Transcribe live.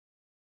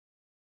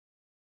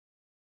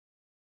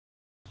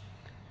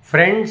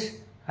Friends,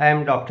 I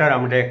am Dr.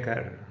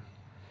 Amdekar.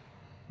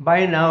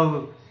 By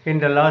now, in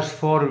the last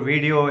 4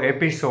 video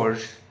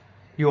episodes,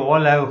 you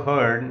all have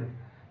heard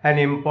an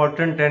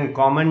important and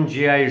common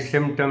GI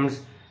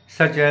symptoms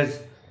such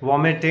as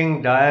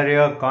vomiting,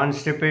 diarrhea,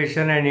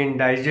 constipation and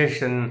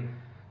indigestion,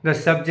 the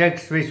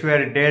subjects which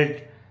were dealt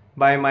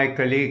by my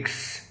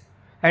colleagues.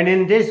 And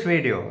in this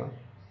video,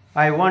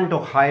 I want to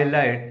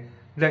highlight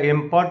the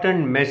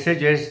important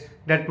messages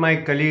that my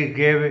colleague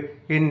gave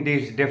in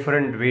these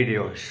different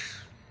videos.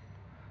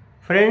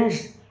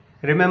 Friends,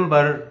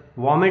 remember,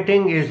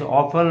 vomiting is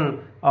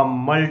often a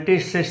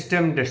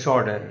multi-system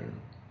disorder.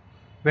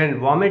 When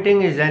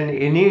vomiting is an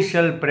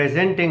initial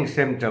presenting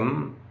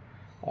symptom,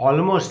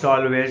 almost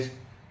always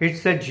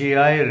it's a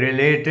GI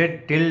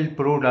related till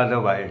proved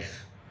otherwise.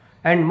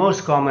 And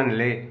most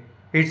commonly,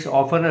 it's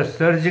often a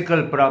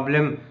surgical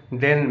problem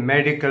than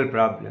medical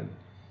problem.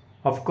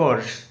 Of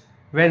course,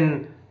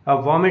 when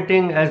a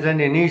vomiting as an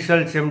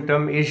initial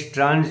symptom is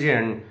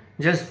transient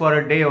just for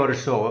a day or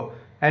so,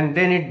 and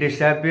then it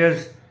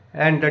disappears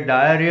and the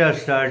diarrhea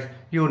starts,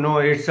 you know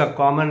it's a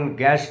common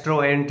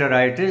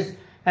gastroenteritis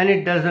and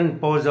it doesn't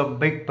pose a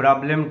big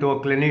problem to a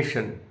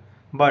clinician.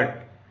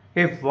 But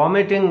if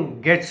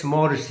vomiting gets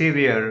more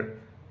severe,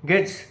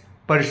 gets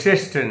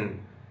persistent,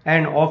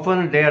 and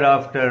often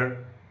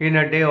thereafter in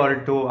a day or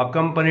two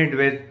accompanied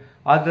with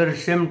other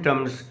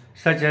symptoms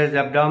such as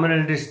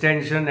abdominal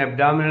distension,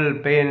 abdominal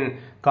pain,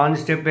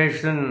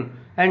 constipation,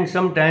 and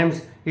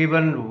sometimes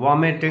even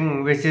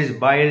vomiting, which is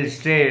bile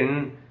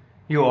stain,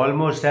 you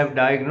almost have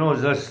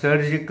diagnosed a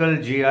surgical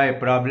GI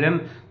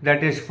problem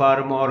that is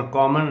far more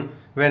common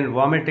when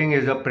vomiting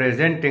is a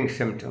presenting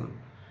symptom.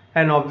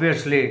 And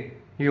obviously,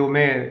 you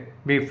may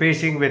be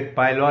facing with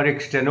pyloric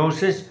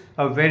stenosis,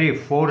 a very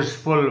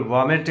forceful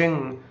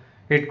vomiting.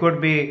 It could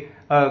be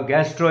a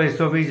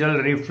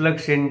gastroesophageal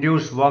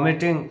reflux-induced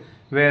vomiting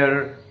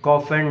where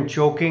cough and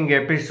choking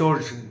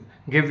episodes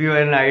give you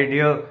an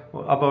idea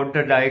about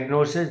the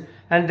diagnosis,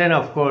 and then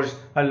of course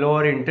a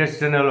lower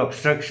intestinal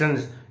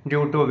obstructions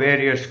due to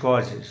various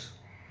causes.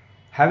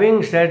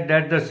 Having said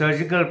that the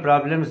surgical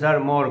problems are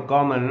more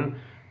common,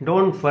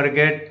 don't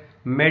forget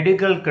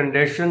medical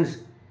conditions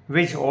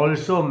which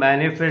also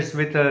manifest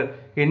with an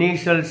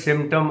initial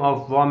symptom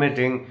of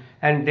vomiting,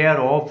 and they are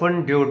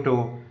often due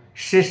to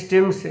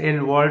systems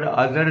involved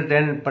other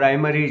than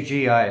primary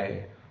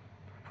GI.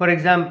 For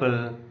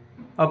example,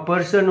 a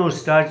person who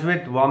starts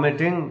with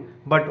vomiting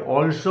but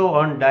also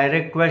on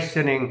direct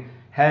questioning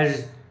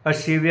has a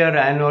severe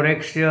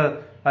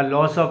anorexia, a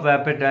loss of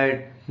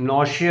appetite,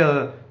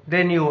 nausea,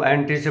 then you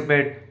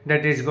anticipate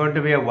that it's going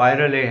to be a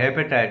viral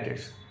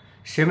hepatitis.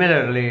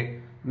 Similarly,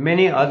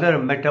 many other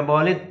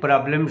metabolic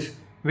problems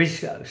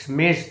which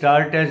may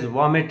start as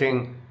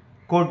vomiting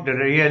could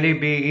really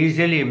be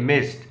easily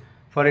missed.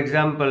 For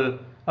example,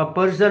 a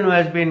person who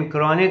has been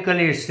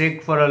chronically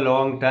sick for a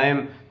long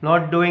time,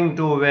 not doing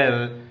too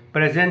well,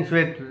 presents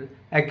with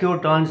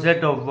acute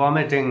onset of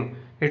vomiting,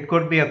 it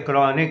could be a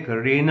chronic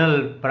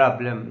renal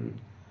problem.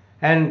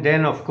 And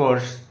then of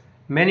course,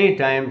 many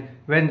times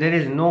when there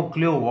is no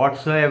clue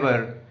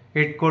whatsoever,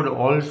 it could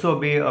also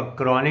be a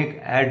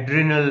chronic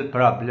adrenal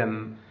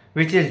problem,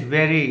 which is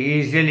very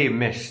easily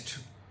missed.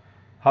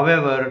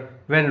 However,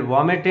 when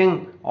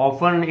vomiting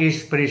often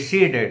is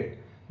preceded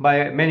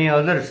by many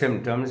other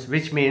symptoms,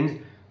 which means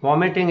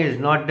vomiting is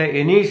not the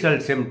initial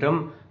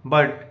symptom,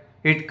 but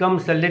it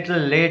comes a little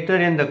later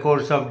in the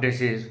course of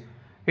disease,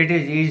 it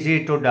is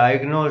easy to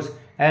diagnose,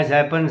 as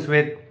happens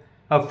with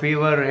a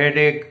fever,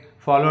 headache,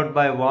 followed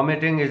by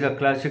vomiting is a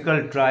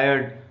classical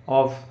triad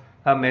of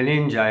a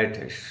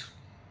meningitis.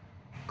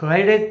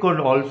 Headache could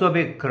also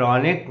be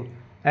chronic,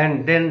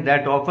 and then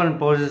that often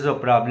poses a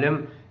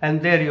problem,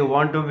 and there you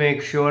want to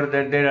make sure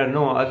that there are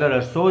no other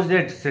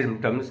associated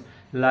symptoms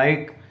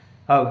like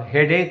a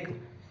headache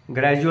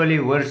gradually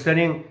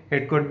worsening,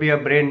 it could be a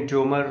brain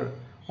tumor,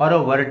 or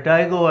a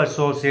vertigo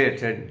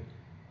associated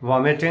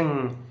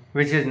vomiting,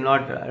 which is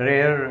not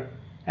rare,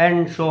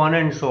 and so on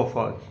and so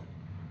forth.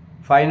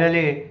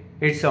 Finally,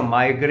 it's a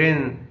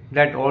migraine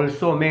that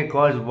also may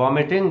cause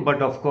vomiting,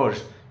 but of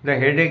course the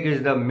headache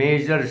is the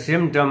major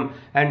symptom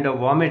and the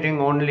vomiting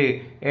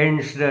only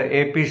ends the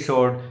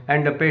episode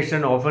and the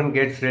patient often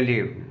gets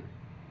relieved.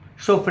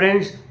 So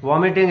friends,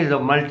 vomiting is a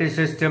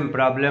multi-system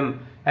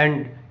problem,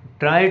 and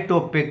try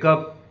to pick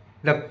up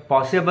the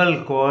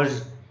possible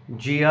cause,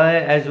 GI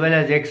as well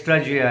as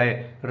extra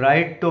GI,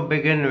 right to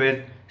begin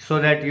with, so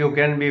that you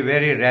can be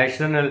very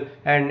rational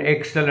and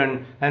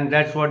excellent, and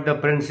that's what the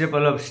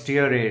principle of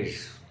steer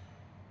is.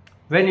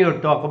 When you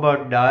talk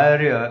about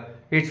diarrhea,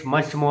 it's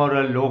much more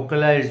a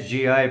localized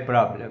GI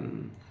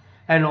problem.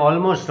 And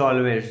almost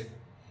always,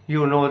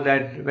 you know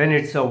that when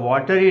it's a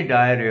watery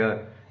diarrhea,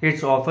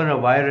 it's often a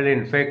viral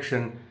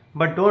infection.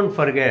 But don't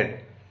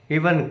forget,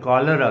 even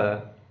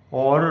cholera,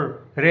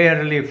 or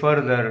rarely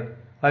further,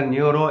 a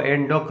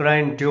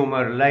neuroendocrine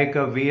tumor like a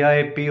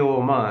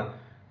VIPoma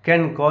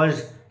can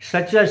cause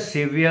such a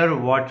severe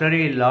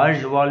watery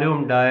large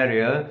volume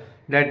diarrhea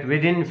that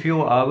within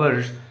few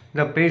hours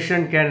the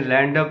patient can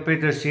land up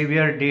with a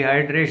severe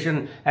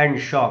dehydration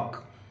and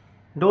shock.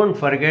 Don't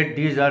forget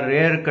these are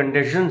rare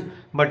conditions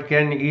but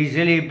can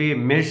easily be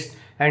missed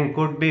and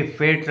could be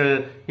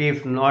fatal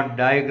if not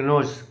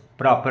diagnosed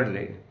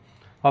properly.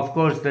 Of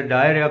course, the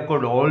diarrhea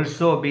could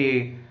also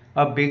be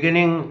a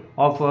beginning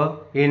of an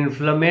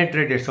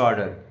inflammatory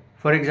disorder.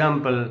 For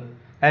example,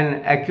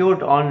 an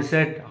acute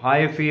onset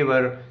high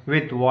fever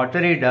with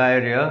watery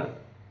diarrhea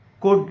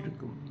could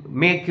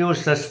make you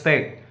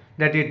suspect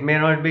that it may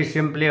not be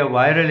simply a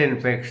viral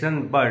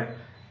infection, but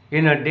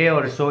in a day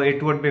or so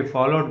it would be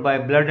followed by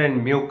blood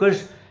and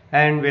mucus,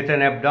 and with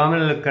an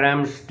abdominal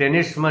cramps,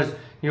 tenesmus,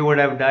 you would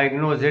have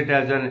diagnosed it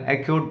as an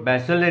acute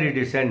bacillary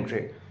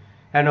dysentery.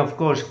 And of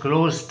course,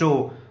 close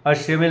to a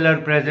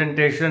similar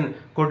presentation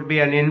could be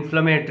an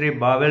inflammatory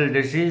bowel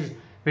disease,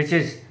 which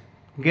is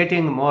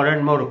getting more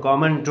and more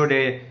common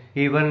today,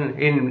 even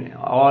in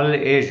all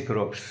age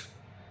groups.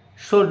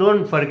 So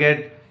don't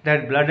forget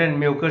that blood and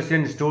mucus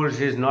in stools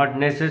is not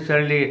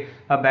necessarily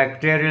a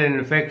bacterial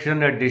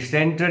infection, a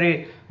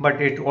dysentery, but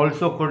it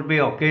also could be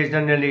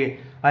occasionally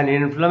an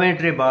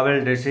inflammatory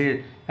bowel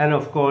disease, and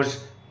of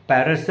course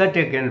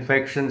parasitic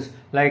infections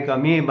like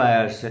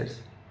amoebiasis.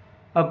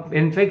 An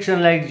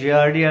infection like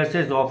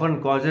giardiasis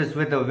often causes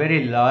with a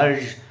very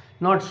large,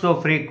 not so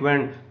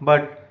frequent,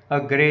 but a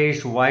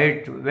greyish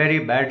white, very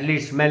badly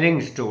smelling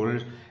stool,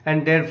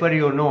 and therefore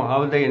you know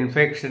how the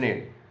infection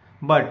is.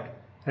 But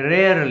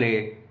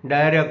rarely,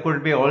 diarrhea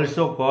could be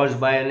also caused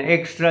by an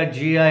extra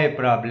GI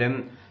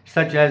problem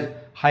such as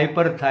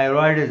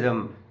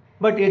hyperthyroidism,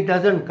 but it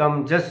doesn't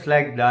come just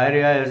like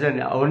diarrhea as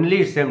an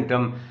only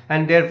symptom,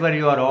 and therefore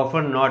you are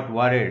often not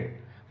worried.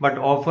 But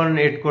often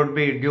it could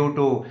be due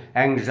to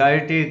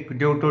anxiety,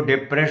 due to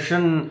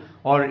depression,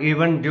 or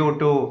even due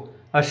to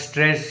a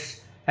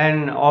stress,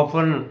 and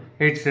often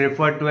it's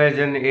referred to as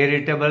an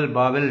irritable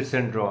bowel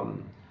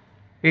syndrome.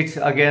 It's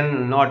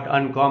again not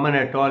uncommon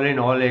at all in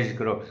all age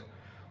groups.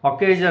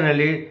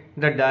 Occasionally,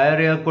 the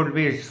diarrhea could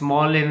be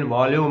small in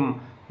volume,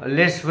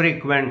 less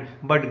frequent,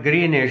 but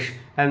greenish,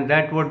 and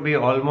that would be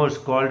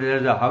almost called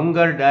as a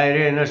hunger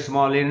diarrhea in a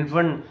small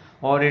infant,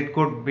 or it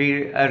could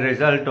be a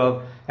result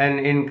of an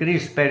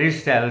increased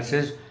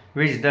peristalsis,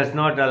 which does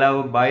not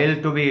allow bile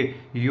to be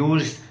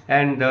used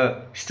and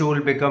the stool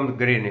becomes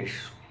greenish.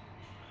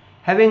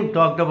 Having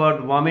talked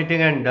about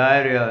vomiting and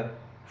diarrhea,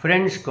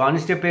 friends,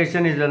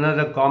 constipation is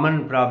another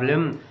common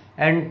problem,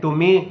 and to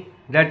me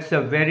that's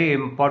a very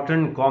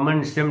important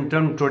common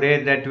symptom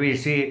today that we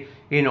see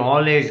in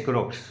all age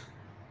groups.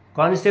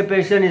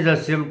 Constipation is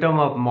a symptom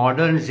of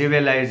modern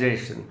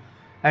civilization.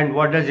 And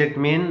what does it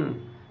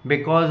mean?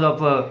 Because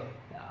of a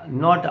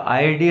not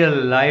ideal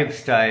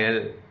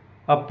lifestyle,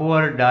 a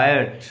poor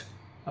diet,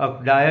 a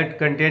diet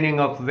containing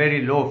of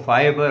very low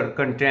fiber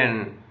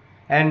content,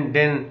 and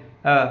then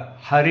a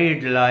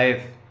hurried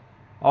life,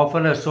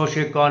 often a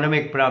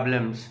socio-economic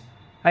problems.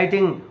 I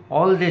think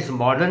all this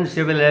modern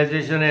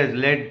civilization has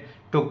led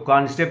to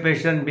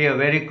constipation be a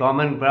very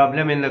common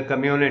problem in the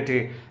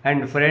community.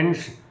 And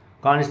friends,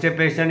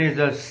 constipation is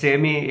a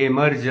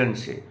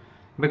semi-emergency,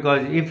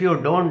 because if you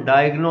don't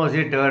diagnose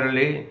it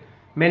early,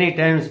 many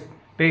times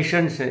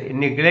patients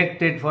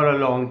neglect it for a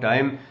long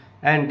time,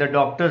 and the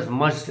doctors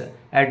must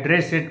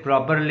address it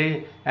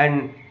properly,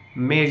 and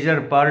major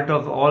part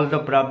of all the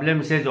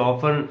problems is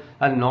often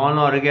a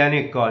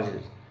non-organic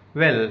causes.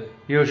 Well,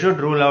 you should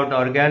rule out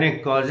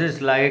organic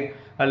causes like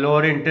a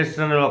lower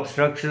intestinal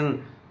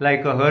obstruction,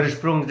 like a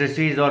Hirschsprung's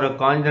disease or a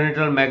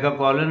congenital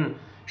megacolon.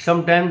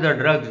 Sometimes the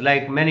drugs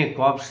like many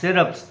cough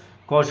syrups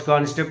cause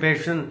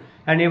constipation,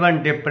 and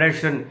even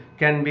depression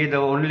can be the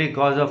only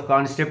cause of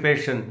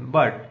constipation.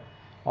 But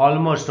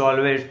almost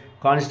always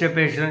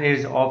constipation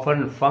is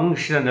often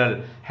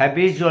functional,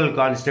 habitual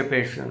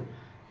constipation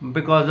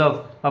because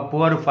of a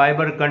poor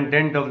fiber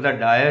content of the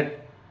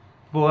diet,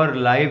 poor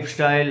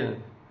lifestyle,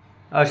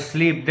 a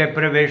sleep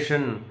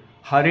deprivation,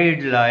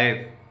 hurried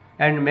life,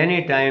 and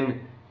many times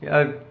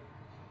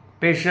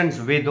patients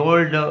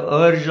withhold the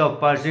urge of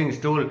passing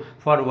stool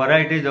for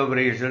varieties of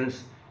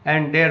reasons,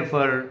 and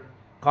therefore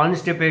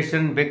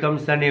constipation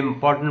becomes an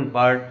important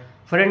part.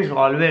 Friends,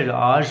 always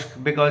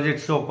ask, because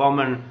it's so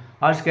common,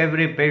 ask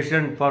every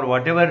patient for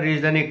whatever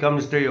reason he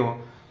comes to you,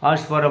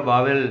 ask for a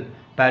bowel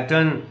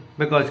pattern,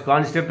 because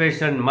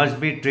constipation must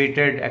be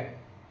treated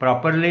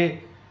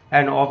properly,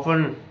 and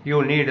often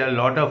you need a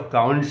lot of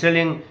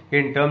counseling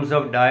in terms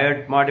of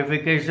diet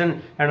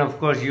modification and of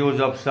course use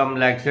of some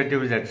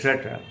laxatives,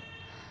 etc.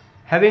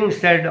 Having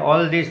said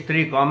all these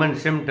three common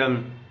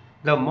symptoms,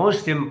 the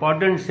most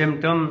important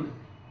symptom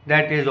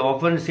that is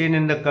often seen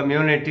in the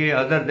community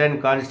other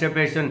than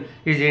constipation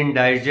is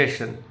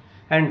indigestion.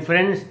 And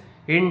friends,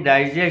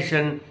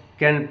 indigestion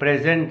can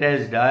present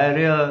as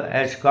diarrhea,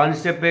 as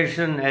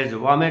constipation, as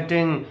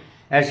vomiting,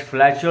 as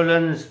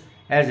flatulence,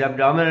 as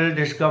abdominal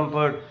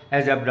discomfort,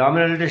 as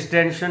abdominal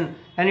distension,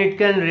 and it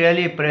can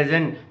really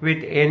present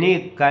with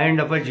any kind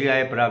of a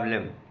GI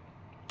problem.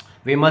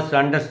 We must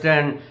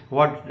understand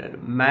what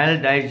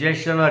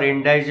maldigestion or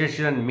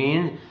indigestion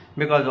means,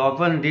 because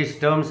often these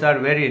terms are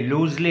very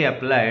loosely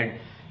applied,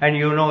 and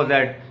you know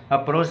that a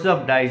process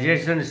of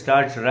digestion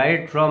starts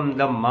right from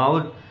the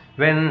mouth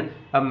when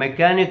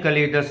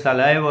mechanically the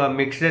saliva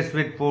mixes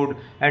with food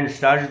and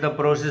starts the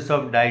process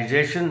of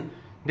digestion.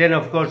 Then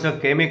of course a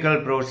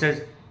chemical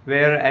process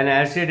where an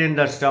acid in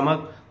the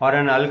stomach or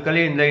an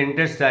alkali in the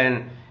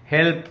intestine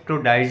help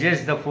to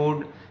digest the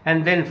food,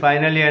 and then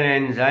finally an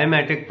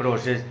enzymatic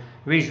process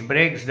which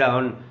breaks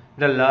down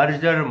the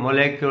larger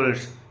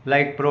molecules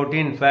like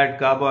protein, fat,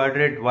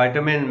 carbohydrate,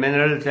 vitamin,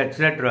 minerals,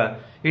 etc.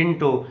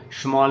 into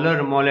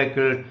smaller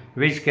molecules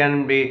which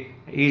can be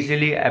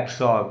easily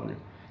absorbed.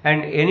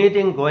 And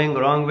anything going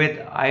wrong with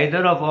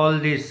either of all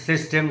these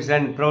systems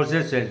and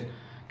processes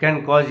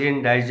can cause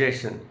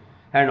indigestion.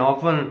 And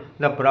often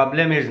the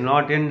problem is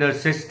not in the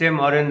system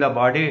or in the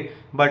body,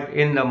 but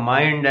in the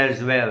mind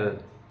as well.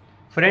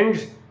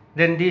 Friends,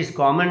 then these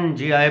common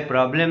GI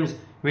problems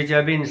which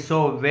have been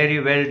so very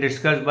well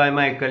discussed by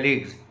my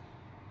colleagues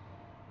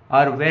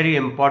are very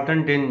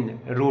important in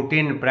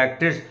routine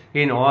practice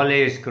in all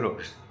age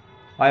groups.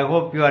 I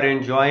hope you are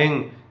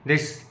enjoying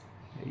this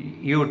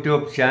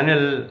YouTube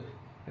channel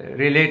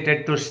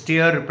related to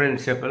steer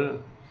principle,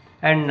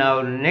 and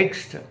now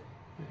next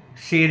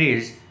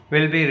series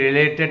will be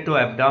related to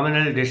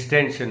abdominal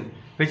distension,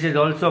 which is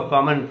also a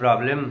common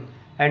problem,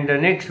 and the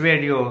next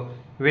video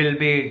will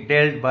be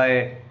dealt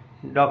by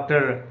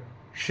Dr.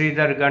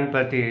 Sridhar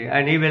Ganpati,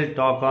 and he will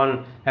talk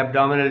on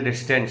abdominal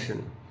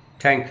distension.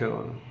 Thank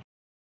you.